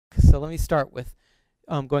let me start with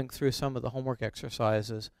going through some of the homework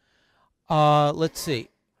exercises. Let's see.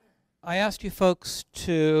 I asked you folks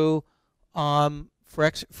to,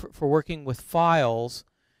 for working with files,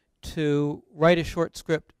 to write a short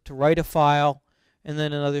script to write a file, and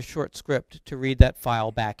then another short script to read that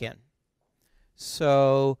file back in.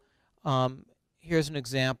 So here's an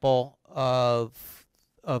example of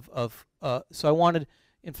so I wanted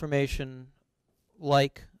information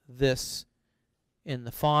like this in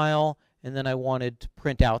the file, and then I wanted to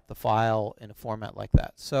print out the file in a format like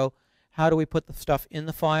that. So how do we put the stuff in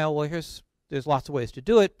the file? Well, there's lots of ways to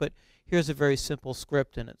do it, but here's a very simple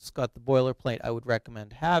script, and it's got the boilerplate I would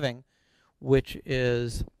recommend having, which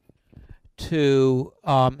is to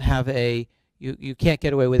have a, you can't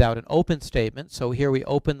get away without an open statement. So here we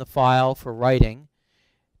open the file for writing.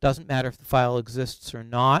 Doesn't matter if the file exists or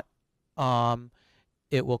not.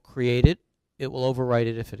 It will create it. It will overwrite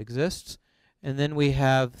it if it exists. And then we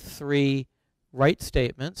have 3 write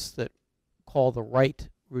statements that call the write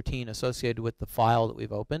routine associated with the file that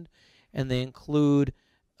we've opened. And they include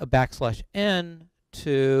a \n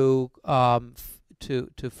to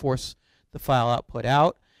force the file output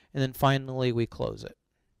out. And then finally we close it.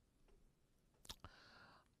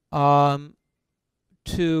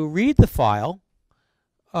 To read the file,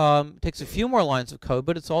 it takes a few more lines of code,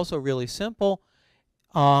 but it's also really simple.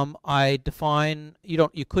 I define,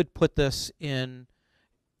 you could put this in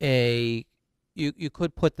a, you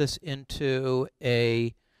could put this into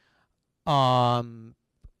a,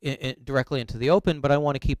 directly into the open, but I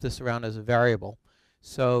want to keep this around as a variable.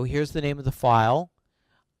 So here's the name of the file.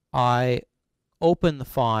 I open the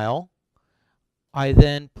file. I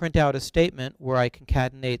then print out a statement where I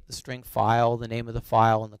concatenate the string file, the name of the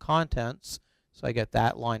file, and the contents. So I get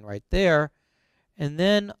that line right there. And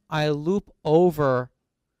then I loop over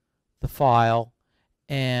the file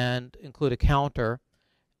and include a counter.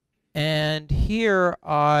 And here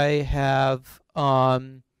I have, I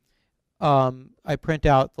print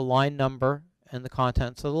out the line number and the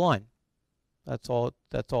contents of the line. That's all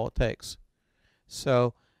it takes.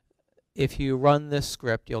 So if you run this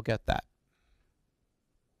script, you'll get that.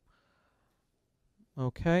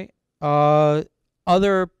 Okay.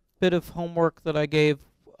 Other bit of homework that I gave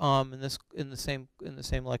in the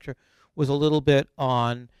same lecture was a little bit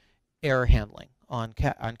on error handling, on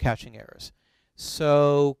catching errors.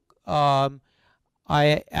 So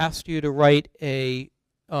I asked you to write a.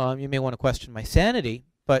 You may want to question my sanity,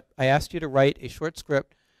 but I asked you to write a short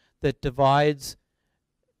script that divides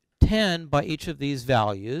 10 by each of these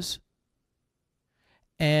values.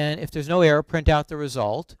 And if there's no error, print out the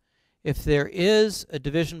result. If there is a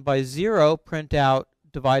division by 0, print out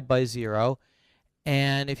divide by 0.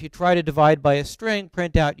 And if you try to divide by a string,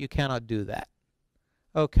 print out you cannot do that.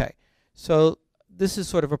 Okay, so this is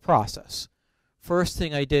sort of a process. First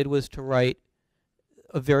thing I did was to write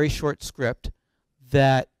a very short script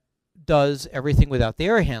that does everything without the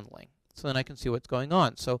error handling. So then I can see what's going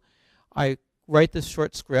on. So I write this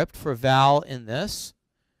short script for val in this,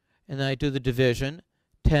 and then I do the division,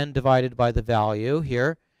 10 divided by the value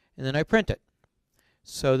here, and then I print it.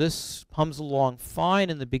 So this hums along fine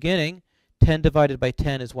in the beginning. 10 divided by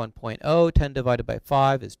 10 is 1.0, 10 divided by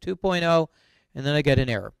 5 is 2.0, and then I get an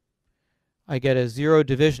error. I get a 0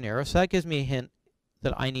 division error, so that gives me a hint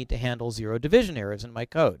that I need to handle 0 division errors in my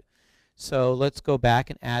code. So let's go back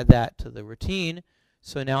and add that to the routine.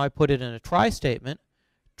 So now I put it in a try statement.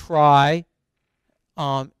 Try,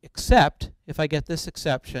 except, if I get this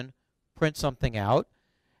exception, print something out.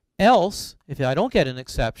 Else, if I don't get an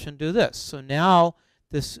exception, do this. So now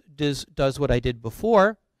this does what I did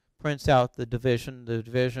before, prints out the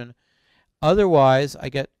division. Otherwise,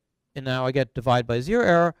 now I get divide by 0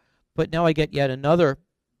 error, but now I get yet another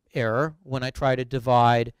error when I try to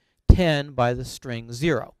divide 10 by the string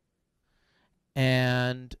 0.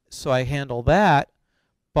 And so I handle that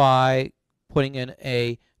by putting in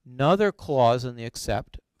another clause in the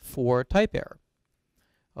except for type error.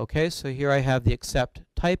 Okay, so here I have the except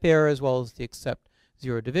type error as well as the except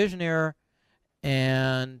 0 division error.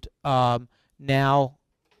 And now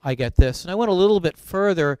I get this. And I went a little bit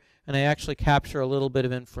further, and I actually capture a little bit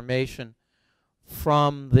of information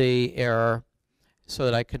from the error so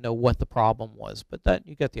that I could know what the problem was. But that,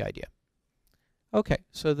 you get the idea. Okay,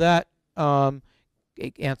 so that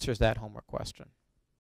it answers that homework question.